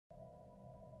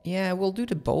Yeah, we'll do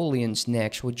the Bolians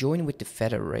next. We'll join with the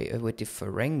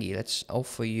Ferengi. Let's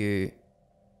offer you...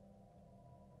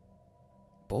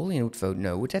 Bolian would vote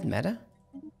no. Would that matter?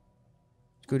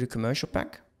 Let's go to commercial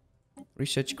pack.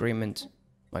 Research agreement.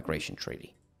 Migration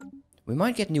treaty. We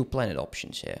might get new planet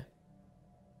options here.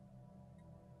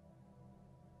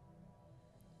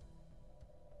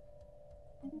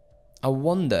 I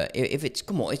wonder if it's...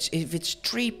 Come on, if it's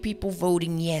 3 people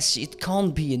voting yes, it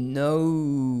can't be a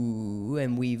no.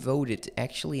 And we voted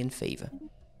actually in favor.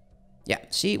 Yeah,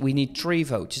 see, we need 3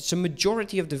 votes. It's a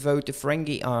majority of the vote. The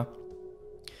Ferengi are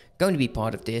going to be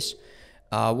part of this.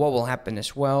 What will happen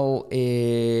as well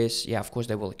is... Yeah, of course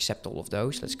they will accept all of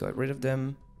those. Let's get rid of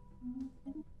them.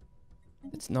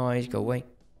 That's nice, go away.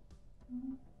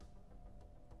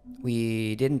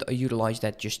 We didn't utilize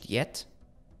that just yet.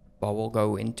 But we'll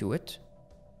go into it.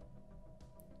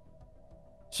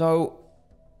 So,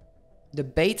 the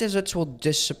Betazoids will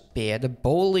disappear. The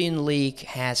Bolian League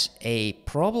has a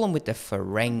problem with the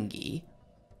Ferengi.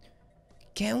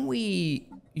 Can we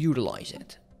utilize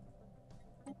it?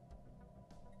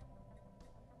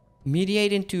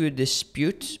 Mediate into a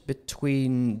dispute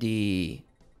between the...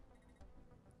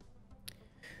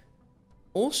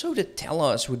 Also, the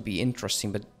Tellars would be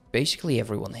interesting, but basically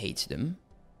everyone hates them.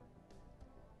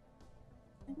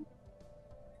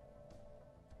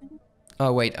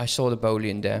 Oh wait, I saw the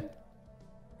Bolian there.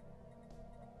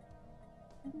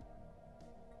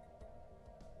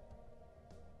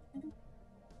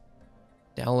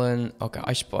 Talon. Okay,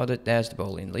 I spotted. There's the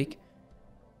Bolian League.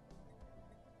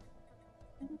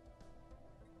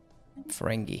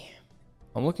 Ferengi.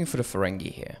 I'm looking for the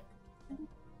Ferengi here.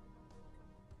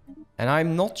 And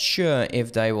I'm not sure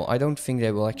if they will... I don't think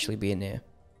they will actually be in here.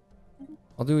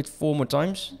 I'll do it 4 more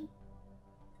times.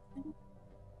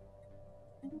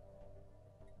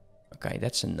 Okay,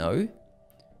 that's a no.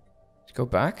 Let's go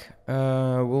back.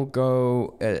 We'll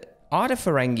go... are the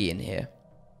Ferengi in here?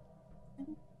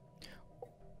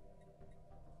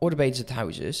 Or the Betazoid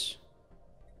houses?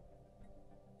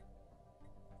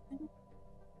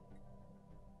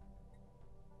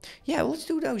 Yeah, let's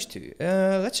do those 2.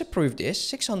 Let's approve this.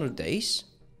 600 days.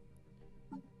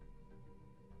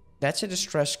 That's a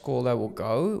distress call that will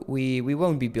go. We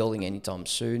won't be building anytime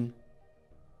soon.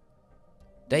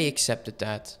 They accepted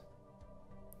that.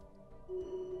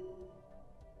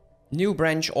 New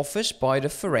branch office by the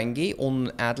Ferengi on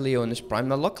Adleonis Prime.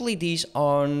 Now, luckily, these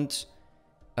aren't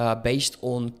based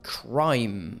on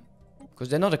crime. Because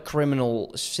they're not a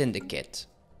criminal syndicate.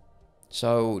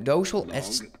 So, those will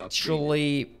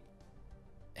actually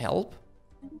help.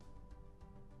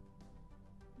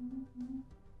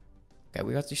 Okay,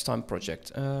 we got this time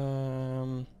project.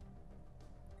 Go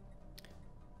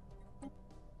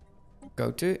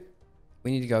to.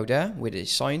 We need to go there with a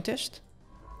scientist.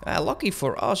 Lucky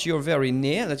for us, you're very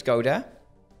near. Let's go there.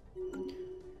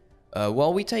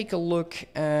 While we take a look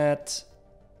at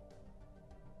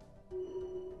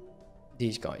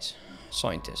these guys.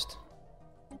 Scientist.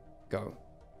 Go.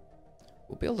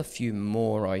 We'll build a few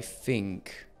more, I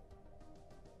think.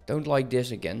 Don't like this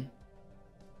again.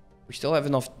 We still have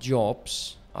enough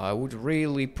jobs. I would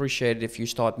really appreciate it if you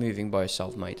start moving by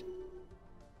yourself, mate.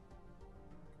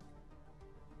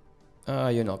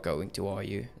 You're not going to, are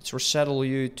you? Let's resettle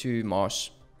you to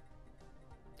Mars.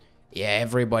 Yeah,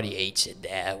 everybody hates it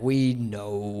there. We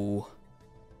know.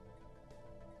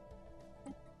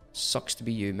 Sucks to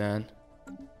be you, man.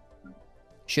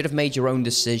 Should have made your own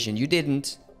decision. You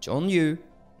didn't. It's on you.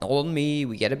 Not on me.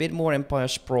 We get a bit more Empire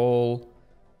Sprawl.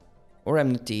 Or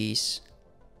amenities.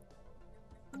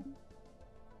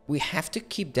 We have to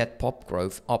keep that pop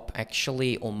growth up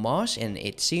actually on Mars, and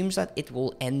it seems that it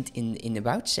will end in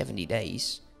about 70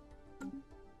 days.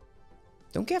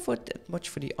 Don't care for that much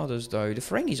for the others though. The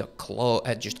Ferengis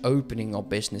are just opening up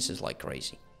businesses like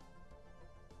crazy.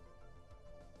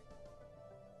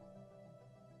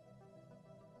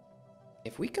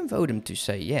 If we can vote them to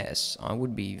say yes, I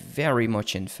would be very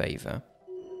much in favor.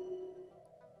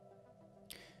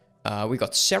 We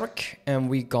got Serik and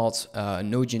we got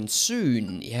Nojin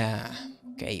soon. Yeah.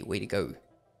 Okay, way to go.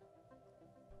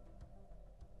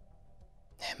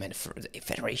 Man, the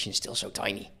Federation is still so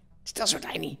tiny. Still so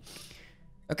tiny.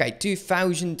 Okay,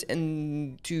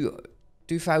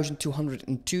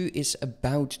 2202 is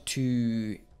about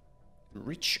to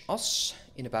reach us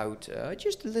in about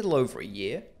just a little over a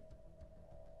year.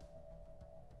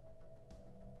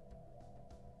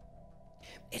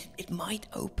 It might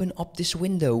open up this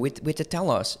window with the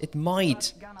Tellars. It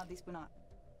might.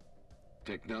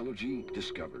 Technology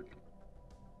discovered.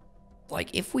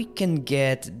 Like, if we can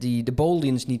get the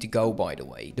Bolians need to go, by the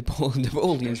way. The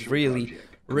Bolians really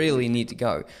really need to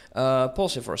go.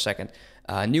 Pause it for a second.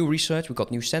 New research, we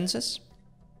got new sensors.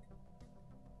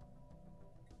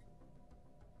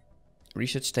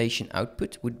 Research station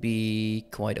output would be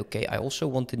quite okay. I also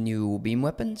want the new beam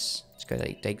weapons. Let's go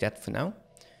take that for now.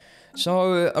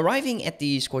 So, arriving at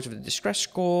the Scourge of the Distress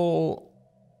Call,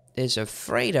 there's a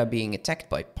freighter being attacked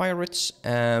by pirates.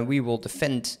 We will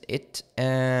defend it.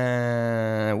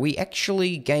 We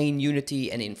actually gain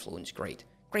unity and influence. Great.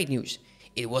 Great news.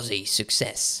 It was a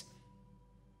success.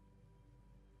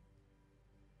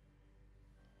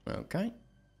 Okay.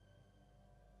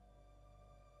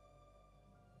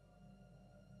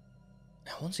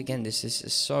 Once again, this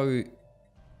is so...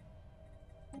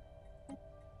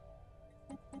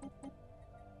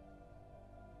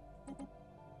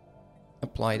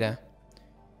 Apply there.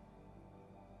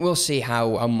 We'll see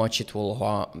how much it will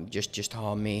harm, just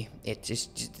harm me.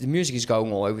 The music is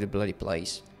going all over the bloody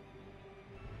place.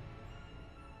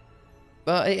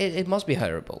 But it must be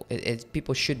hearable.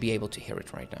 People should be able to hear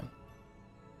it right now.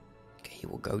 Okay,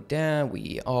 we'll go there.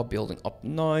 We are building up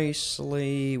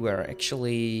nicely. We're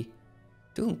actually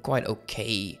doing quite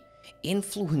okay.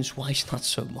 Influence-wise, not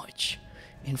so much.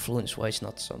 Influence-wise,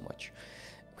 not so much.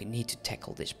 We need to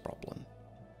tackle this problem.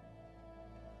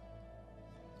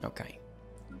 Okay.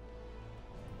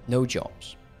 No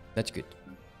jobs. That's good.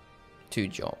 2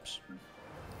 jobs.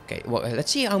 Okay, well,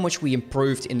 let's see how much we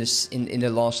improved in this in the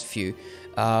last few.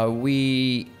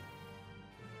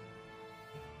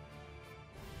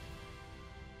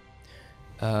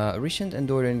 Recent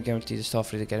Andorian guarantee the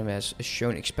Starfleet Academy has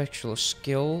shown exceptional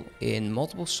skill in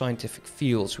multiple scientific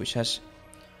fields, which has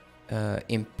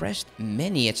impressed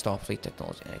many at Starfleet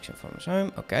Technology and Action from his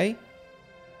home. Okay.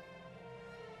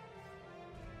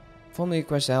 Formally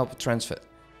request help transfer.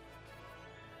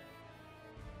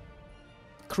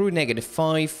 Crew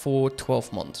 -5 for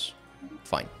 12 months.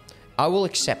 Fine. I will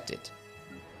accept it.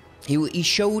 He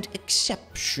showed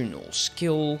exceptional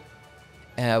skill.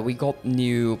 We got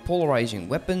new polarizing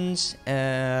weapons.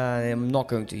 I'm not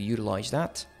going to utilize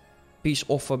that. Peace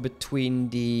offer between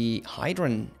the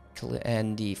Hydron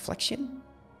and the Flexion.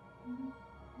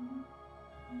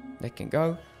 That can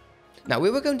go. Now,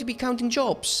 we were going to be counting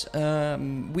jobs.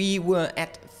 We were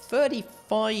at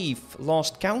 35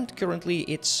 last count. Currently,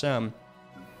 it's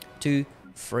 2,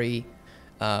 3,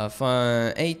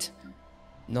 5, 8,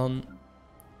 9,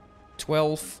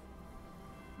 12,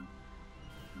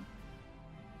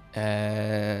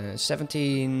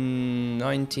 17,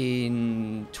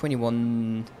 19,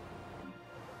 21,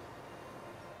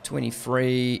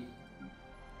 23,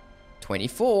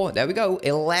 24, there we go,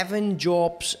 11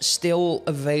 jobs still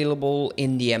available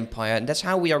in the Empire, and that's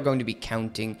how we are going to be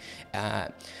counting.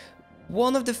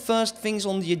 One of the first things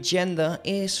on the agenda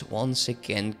is, once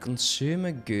again,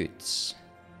 consumer goods.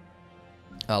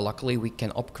 Luckily, we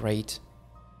can upgrade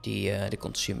the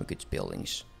consumer goods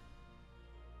buildings.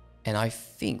 And I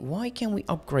think, why can we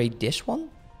upgrade this one?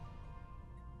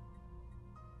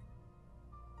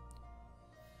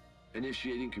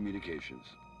 Initiating communications.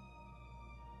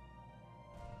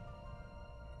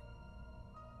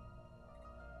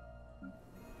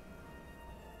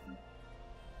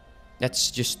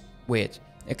 That's just weird.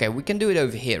 Okay, we can do it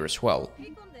over here as well.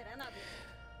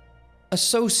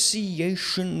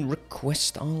 Association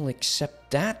request, I'll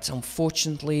accept that.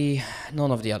 Unfortunately,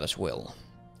 none of the others will.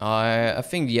 I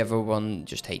think the other one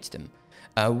just hates them.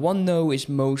 One no is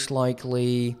most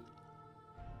likely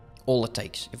all it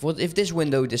takes. If this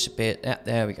window disappeared...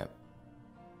 there we go.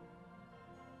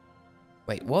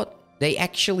 Wait, what? They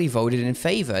actually voted in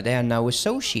favor. They are now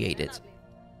associated.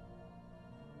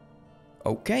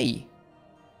 Okay.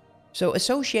 So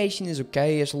association is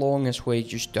okay as long as we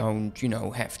just don't, you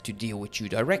know, have to deal with you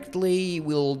directly.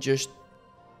 We'll just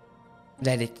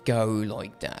let it go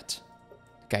like that.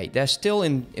 Okay, they're still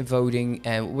in voting,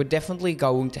 and we're definitely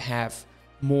going to have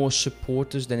more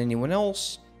supporters than anyone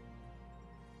else.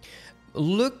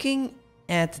 Looking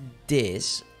at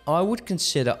this, I would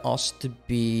consider us to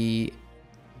be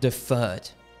the third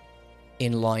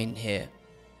in line here.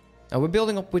 Now we're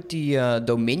building up with the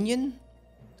Dominion.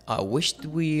 I wished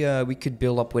we could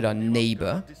build up with our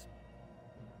neighbor,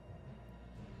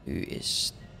 who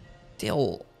is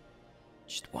still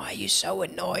just, why are you so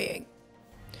annoying?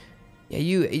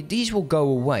 Yeah, these will go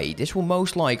away. This will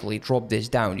most likely drop this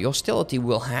down. The hostility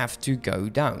will have to go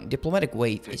down. Diplomatic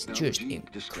weight is just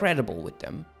incredible with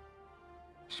them.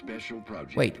 Special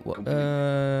project. Wait, what?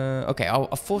 Okay,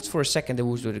 I thought for a second it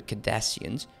was the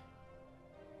Cardassians.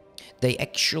 They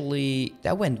actually,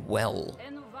 that went well.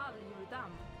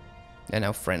 They're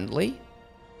now friendly.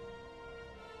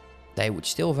 They would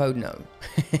still vote no.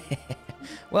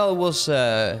 Well, it was,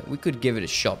 we could give it a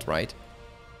shot, right?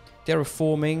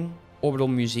 Terraforming. Orbital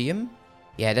museum.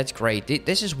 Yeah, that's great.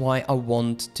 This is why I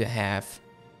want to have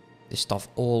this stuff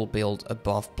all built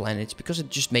above planets. Because it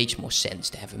just makes more sense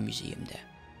to have a museum there.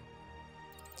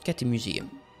 Let's get the museum.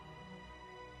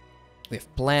 We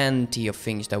have plenty of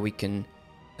things that we can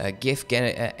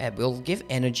we'll give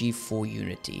energy for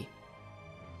unity.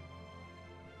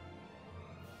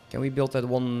 Can we build that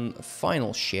one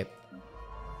final ship?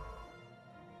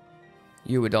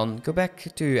 You were done. Go back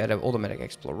to automatic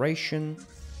exploration.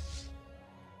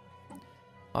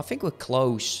 I think we're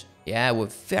close. Yeah, we're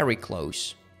very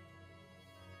close.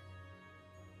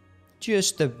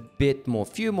 Just a bit more,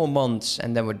 few more months,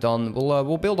 and then we're done.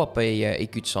 We'll build up a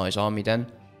good size army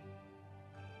then.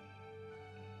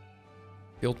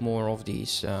 Build more of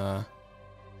these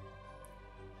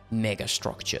mega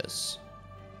structures.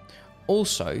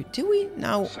 Also, do we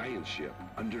now... Science ship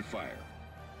under fire.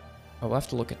 Oh, we'll have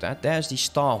to look at that. There's the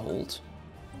Starhold.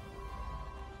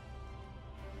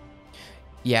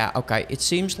 Yeah, okay. It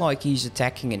seems like he's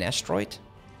attacking an asteroid.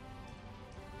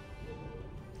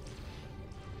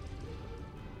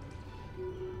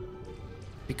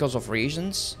 Because of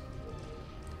reasons.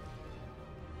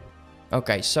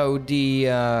 Okay, so the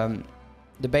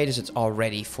beta sets are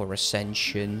ready for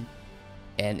ascension.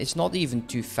 And it's not even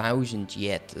 2000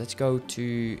 yet. Let's go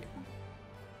to...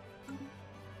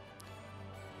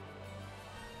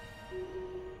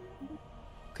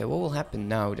 Okay, what will happen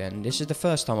now then? This is the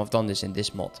first time I've done this in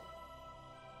this mod.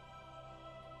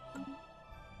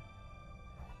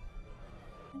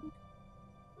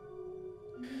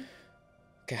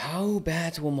 Okay, how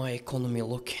bad will my economy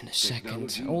look in a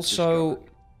second? Also...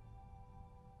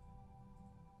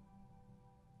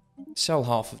 Sell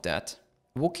half of that.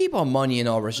 We'll keep our money in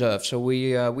our reserve, so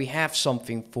we have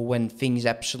something for when things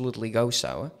absolutely go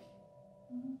sour.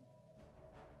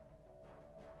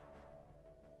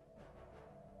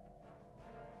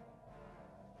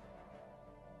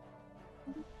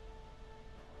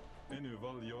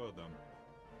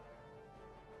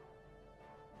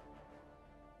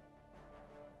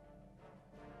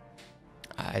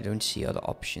 I don't see other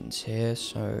options here,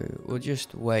 so we'll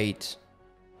just wait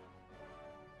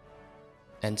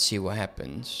and see what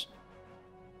happens.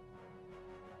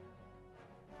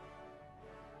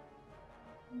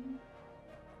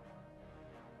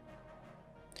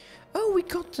 Oh, we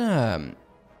got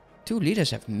two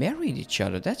leaders have married each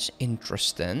other. That's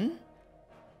interesting.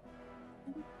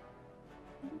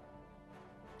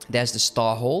 There's the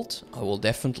Starhold. I will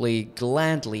definitely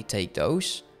gladly take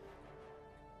those.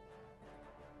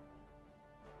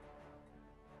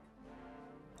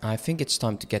 I think it's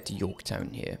time to get to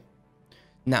Yorktown here.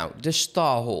 Now, the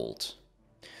Starhold.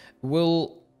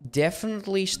 We'll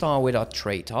definitely start with our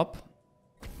trade hub.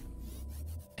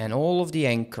 And all of the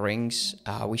anchorings.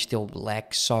 We still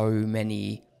lack so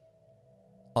many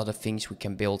other things we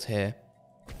can build here.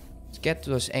 Let's get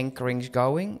those anchorings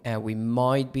going. And we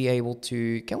might be able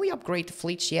to... Can we upgrade the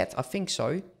fleets yet? I think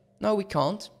so. No, we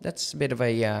can't. That's a bit of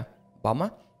a bummer.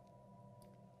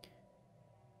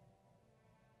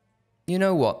 You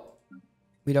know what?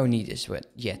 We don't need this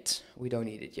yet. We don't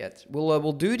need it yet.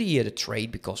 We'll do the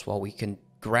trade because, well, we can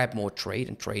grab more trade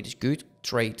and trade is good.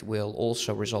 Trade will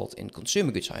also result in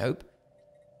consumer goods, I hope.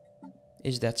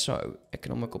 Is that so?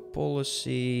 Economical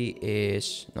policy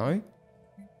is... No?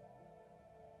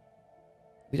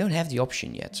 We don't have the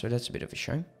option yet, so that's a bit of a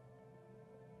shame.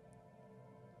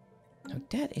 Now,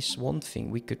 that is one thing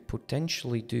we could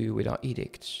potentially do with our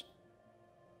edicts.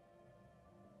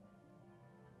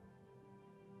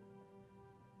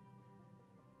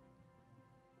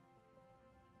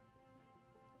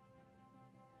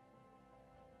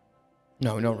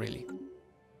 No, not really.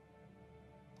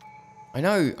 I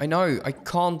know. I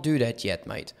can't do that yet,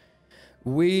 mate.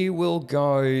 We will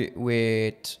go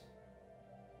with...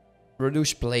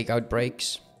 Reduce plague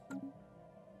outbreaks.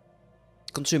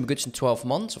 Consumer goods in 12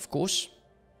 months, of course.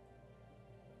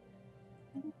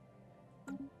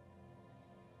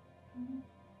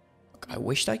 I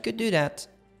wished I could do that.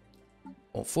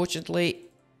 Unfortunately,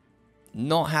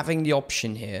 not having the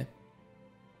option here.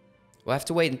 We'll have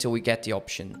to wait until we get the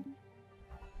option.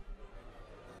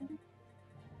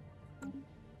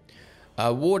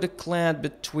 War declared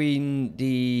between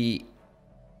the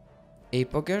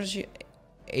Apergosian.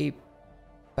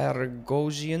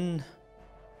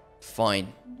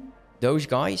 Fine. Those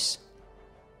guys.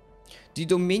 The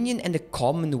Dominion and the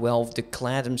Commonwealth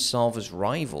declared themselves as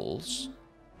rivals.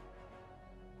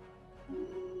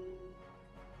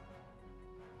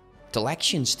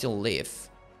 Telexians still live.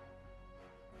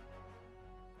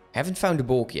 Haven't found the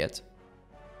Borg yet.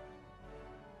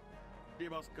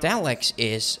 Telex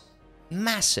is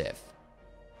massive.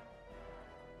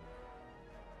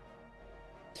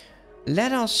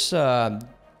 Let us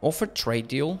offer trade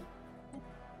deal.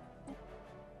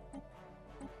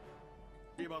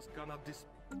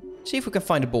 See if we can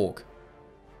find a Borg.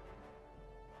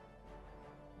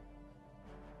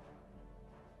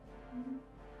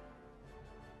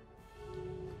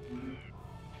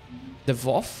 The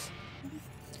Voth.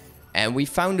 And we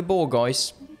found the Borg,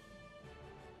 guys.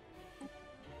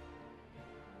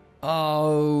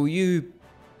 Oh, you...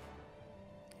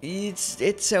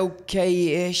 It's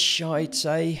okay-ish, I'd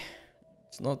say.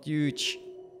 It's not huge,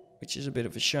 which is a bit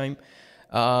of a shame.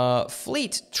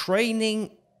 Fleet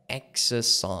training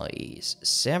exercise.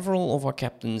 Several of our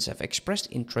captains have expressed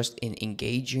interest in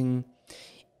engaging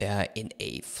in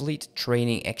a fleet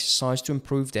training exercise to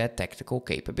improve their tactical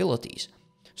capabilities.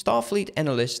 Starfleet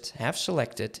analysts have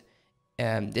selected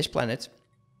this planet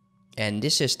and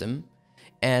this system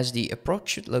as the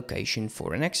appropriate location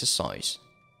for an exercise.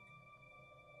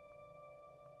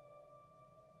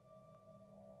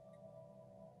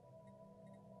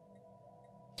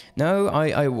 No,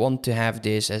 I want to have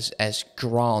this as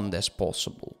grand as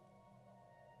possible.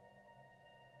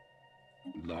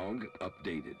 Log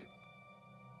updated.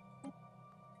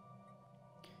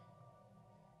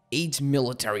 8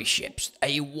 military ships.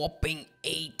 A whopping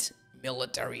 8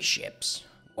 military ships.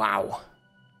 Wow.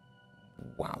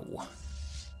 Wow.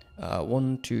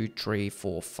 1, 2, 3,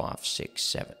 4, 5, 6,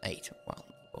 7, 8.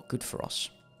 Well, good for us.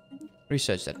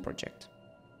 Research that project.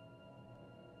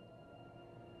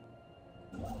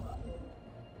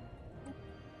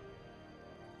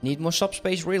 Need more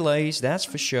subspace relays, that's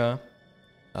for sure.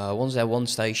 Once that one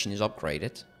station is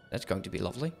upgraded, that's going to be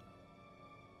lovely.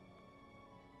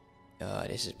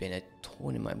 This has been a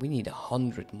tournament. We need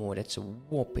 100 more. That's a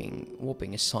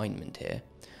whopping assignment here.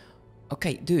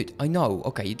 Okay, dude, I know.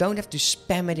 Okay, you don't have to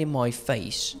spam it in my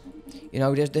face. You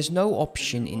know, there's no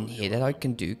option in here that I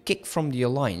can do. Kick from the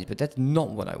alliance, but that's not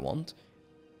what I want.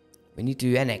 We need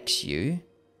to annex you.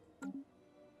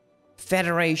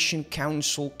 Federation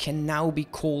Council can now be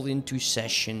called into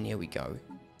session. Here we go.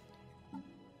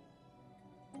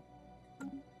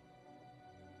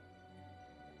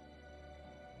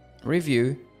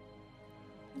 Review.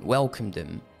 Welcome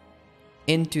them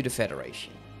into the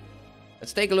Federation.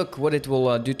 Let's take a look what it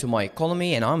will do to my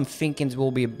economy, and I'm thinking it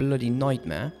will be a bloody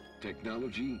nightmare.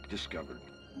 Technology discovered.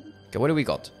 Okay, what do we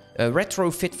got? A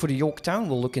retrofit for the Yorktown,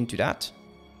 we'll look into that.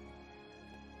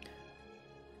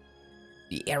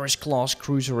 The Ares class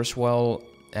cruiser as well,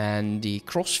 and the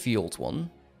Crossfield one.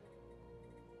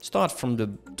 Start from the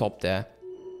top there.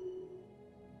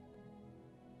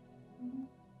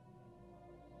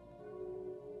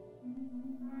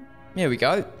 Here we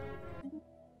go.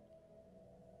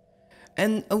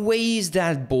 And away is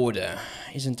that border.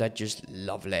 Isn't that just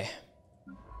lovely?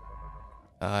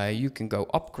 You can go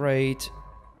upgrade.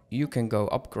 You can go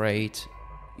upgrade.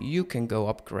 You can go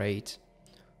upgrade.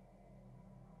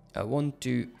 1,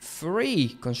 2,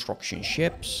 3 construction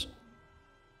ships.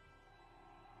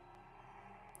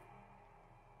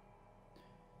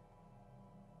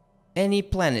 Any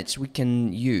planets we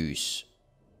can use.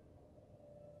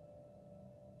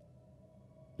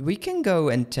 We can go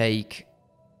and take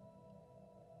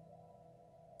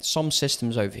some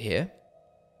systems over here.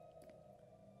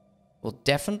 We'll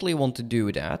definitely want to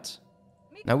do that.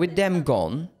 Now with them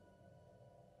gone,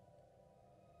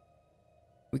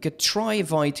 we could try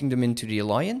inviting them into the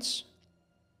alliance.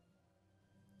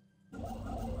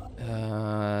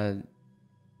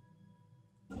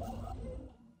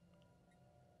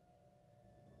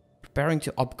 Preparing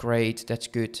to upgrade, that's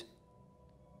good.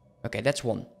 Okay, that's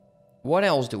one. What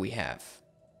else do we have?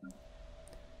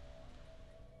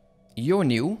 You're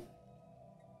new.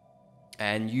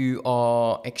 And you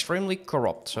are extremely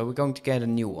corrupt, so we're going to get a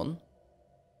new one.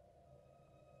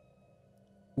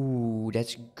 Ooh,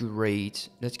 that's great.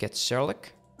 Let's get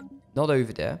Serlik. Not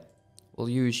over there. We'll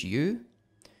use you.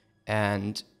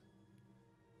 And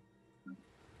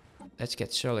let's get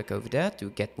Serlik over there to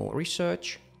get more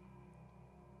research.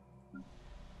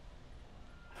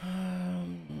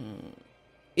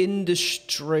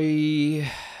 Industry,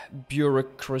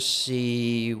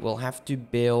 bureaucracy, we'll have to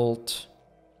build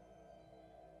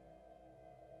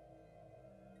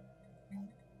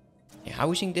a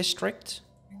housing district.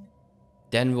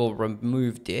 Then we'll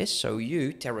remove this, so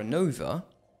you, Terra Nova,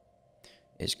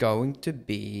 is going to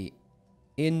be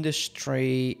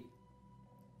industry,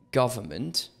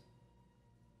 government.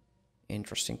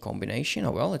 Interesting combination.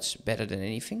 Oh well, it's better than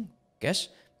anything, I guess.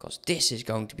 Because this is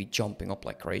going to be jumping up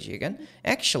like crazy again.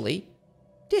 Actually,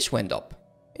 this went up.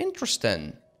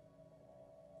 Interesting.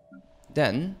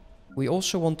 Then, we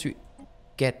also want to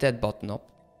get that button up.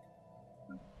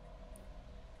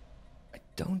 I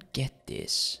don't get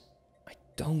this. I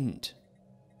don't.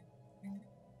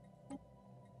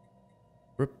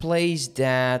 Replace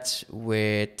that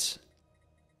with...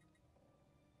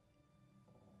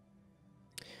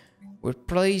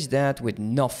 Replace that with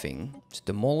nothing. Let's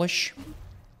demolish.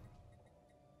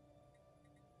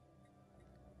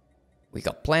 We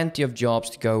got plenty of jobs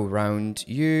to go around.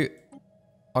 You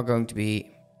are going to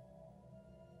be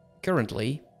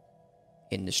currently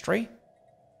industry.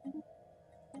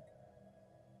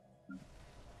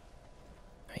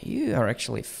 You are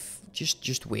actually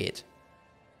just weird.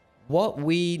 What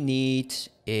we need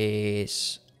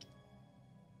is,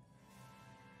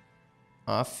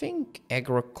 I think,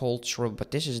 agricultural,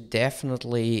 but this is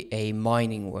definitely a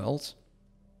mining world.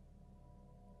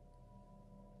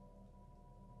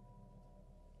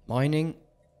 Mining.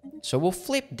 So we'll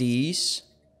flip these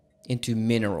into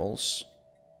minerals.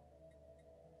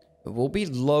 We'll be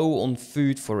low on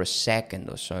food for a second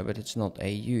or so, but it's not a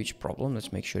huge problem.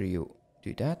 Let's make sure you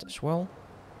do that as well.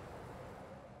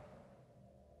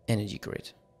 Energy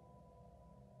grid.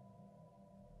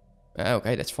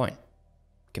 Okay, that's fine.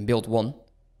 Can build one.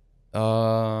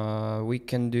 We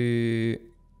can do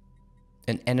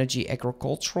an energy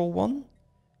agricultural one.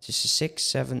 This is 6,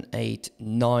 7, 8,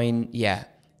 9. Yeah.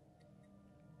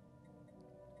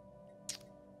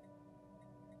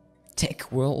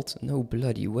 Tech world? No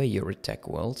bloody way you're a tech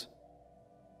world.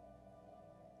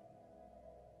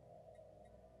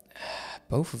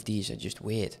 Both of these are just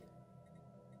weird.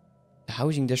 The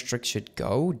housing district should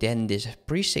go. Then this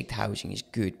precinct housing is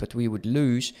good, but we would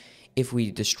lose. If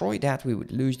we destroy that, we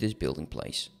would lose this building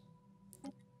place.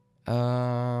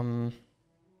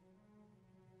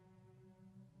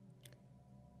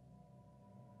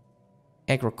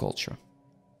 Agriculture.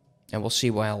 And we'll see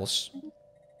what else.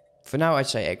 For now, I'd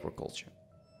say agriculture.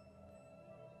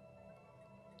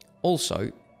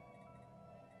 Also,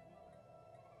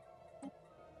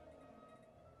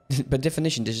 by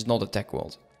definition, this is not a tech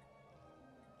world.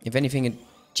 If anything, a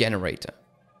generator.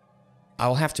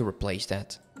 I'll have to replace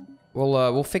that.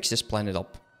 We'll fix this planet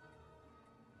up.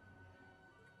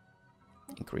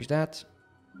 Increase that.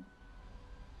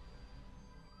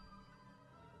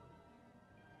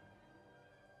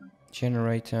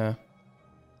 Generator,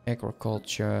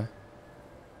 agriculture,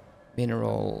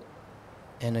 mineral,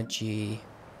 energy,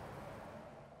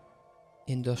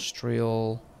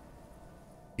 industrial,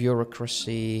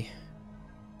 bureaucracy.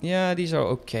 Yeah, these are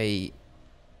okay.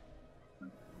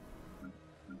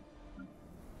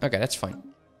 Okay, that's fine.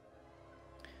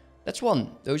 That's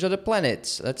one. Those are the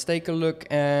planets. Let's take a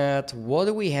look at what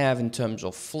do we have in terms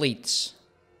of fleets.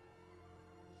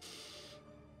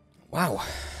 Wow.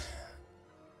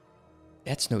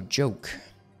 That's no joke.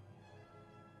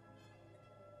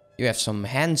 You have some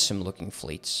handsome looking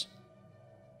fleets.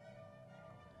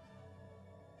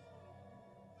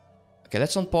 Okay,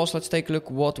 let's on pause. Let's take a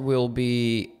look what will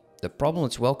be the problem.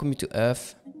 Let's welcome you to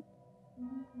Earth.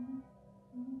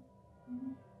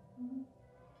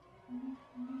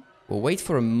 We'll wait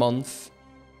for a month.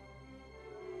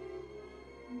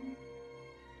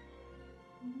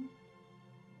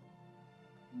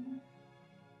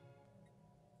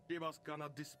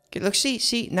 Okay, look,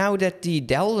 see, now that the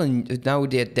Dell and now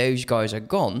that those guys are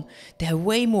gone, they're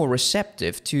way more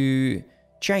receptive to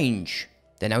change.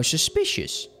 They're now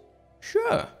suspicious.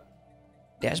 Sure.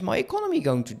 There's my economy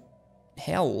going to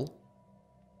hell.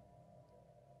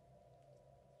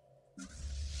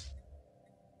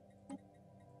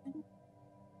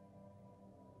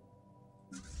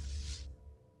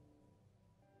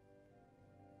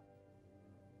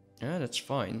 Yeah, that's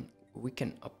fine. We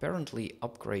can apparently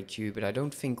upgrade you, but I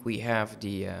don't think we have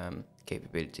the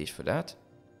capabilities for that.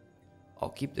 I'll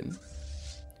keep them.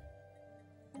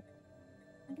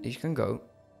 These can go.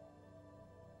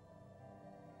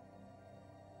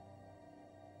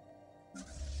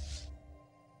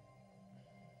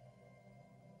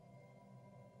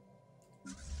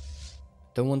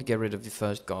 Don't want to get rid of the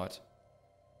first guard.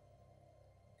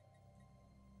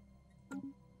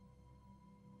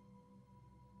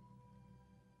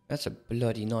 That's a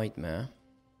bloody nightmare.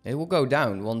 It will go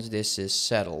down once this is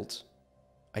settled.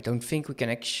 I don't think we can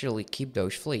actually keep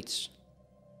those fleets.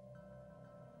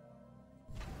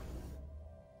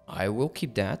 I will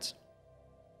keep that.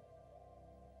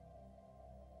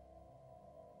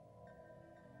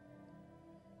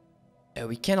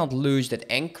 We cannot lose that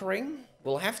anchoring.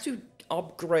 We'll have to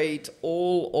upgrade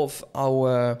all of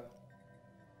our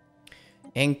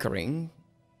anchoring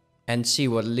and see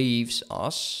what leaves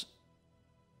us.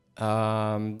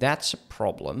 That's a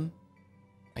problem.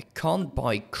 I can't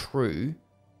buy crew.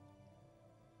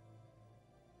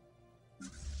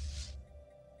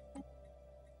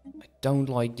 I don't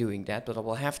like doing that, but I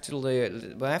will have to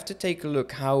we'll have to take a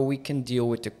look how we can deal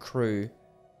with the crew.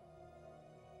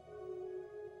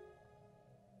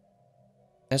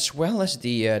 As well as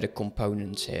the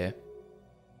components here.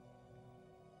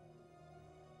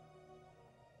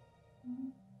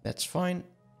 That's fine.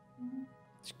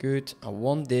 It's good. I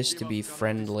want this to be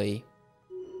friendly.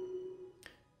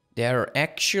 They're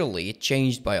actually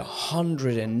changed by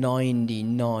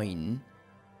 199.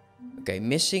 Okay,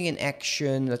 missing in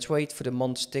action. Let's wait for the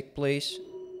month tick, please.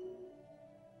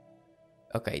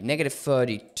 Okay, negative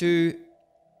 32.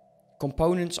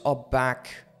 Components are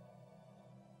back.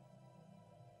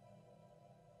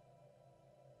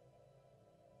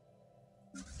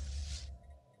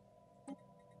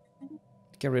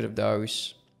 Get rid of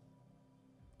those.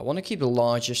 I want to keep the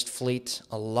largest fleet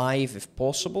alive if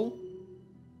possible.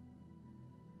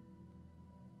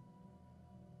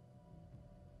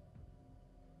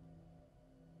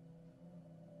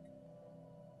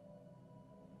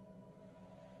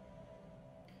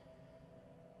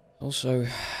 Also,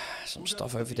 some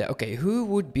stuff over there. Okay, who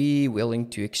would be willing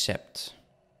to accept?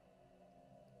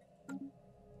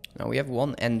 Now we have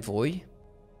one envoy.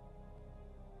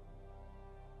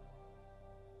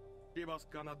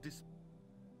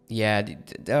 Yeah,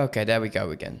 okay, there we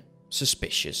go again.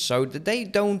 Suspicious. So they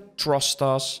don't trust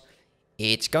us.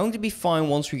 It's going to be fine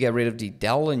once we get rid of the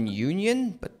Dallin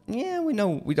Union. But yeah, we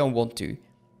know we don't want to.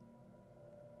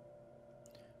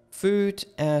 Food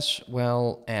as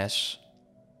well as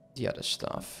the other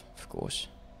stuff, of course.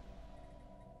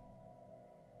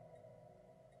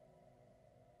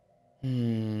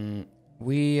 I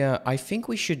think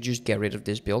we should just get rid of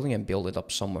this building and build it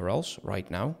up somewhere else right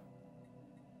now.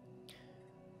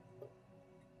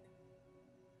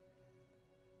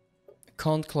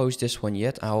 Can't close this one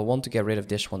yet. I want to get rid of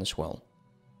this one as well.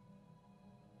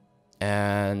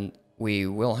 And we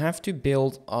will have to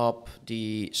build up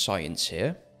the science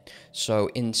here. So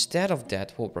instead of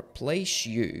that, we'll replace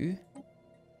you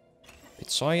with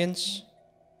science.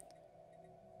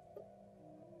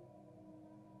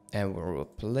 And we'll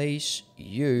replace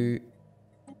you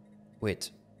with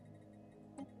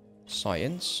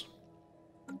science.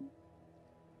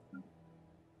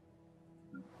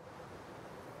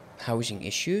 Housing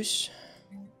issues.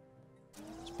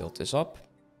 Let's build this up.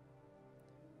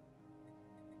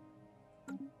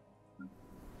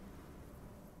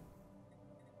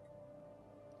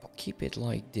 I'll keep it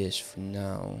like this for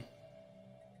now.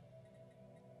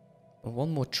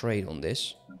 One more trade on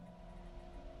this.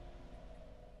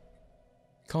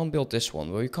 Can't build this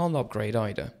one, well, you can't upgrade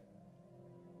either.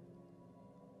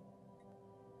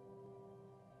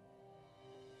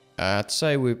 I'd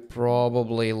say we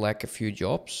probably lack a few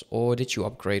jobs, or did you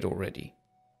upgrade already?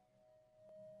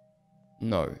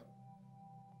 No.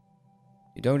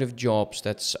 You don't have jobs,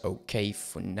 that's okay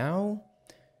for now.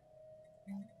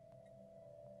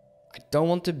 I don't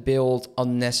want to build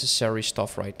unnecessary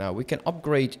stuff right now. We can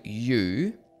upgrade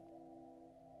you.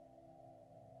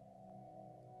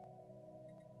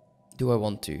 Do I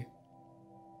want to?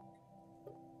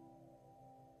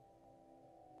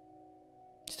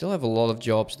 Still have a lot of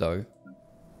jobs though.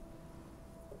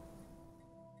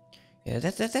 Yeah,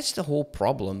 that's the whole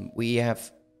problem. We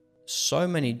have so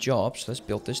many jobs. Let's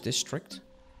build this district.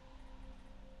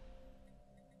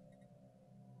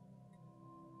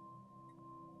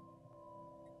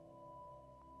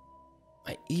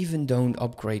 I even don't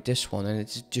upgrade this one, and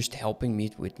it's just helping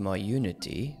me with my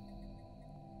unity.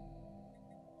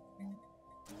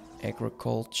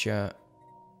 Agriculture.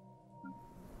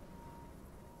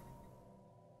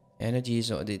 Energy is...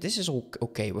 This is all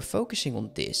okay. We're focusing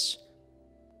on this.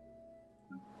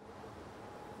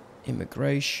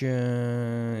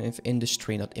 Immigration... If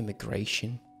industry, not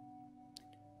immigration.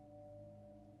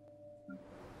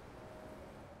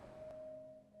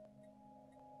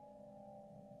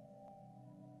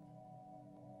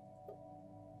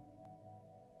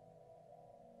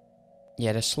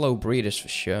 Yeah, they're slow breeders for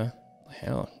sure.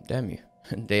 Hell, damn you.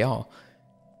 They are.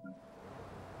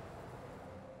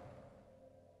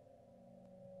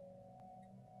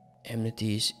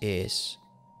 Amenities is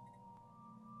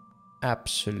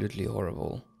absolutely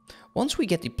horrible. Once we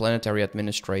get the planetary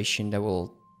administration, that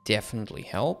will definitely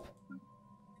help.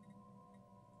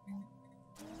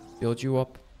 Build you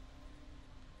up.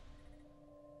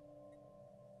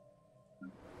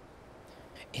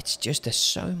 It's just there's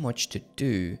so much to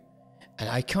do. And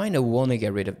I kind of want to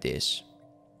get rid of this.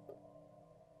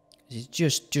 It's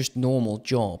just normal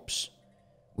jobs.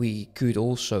 We could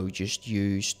also just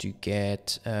use to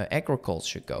get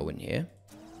agriculture going here.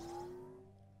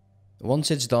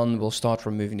 Once it's done, we'll start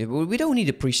removing it. We don't need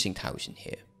a precinct house in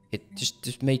here. It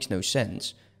just makes no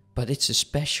sense. But it's a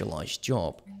specialized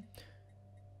job.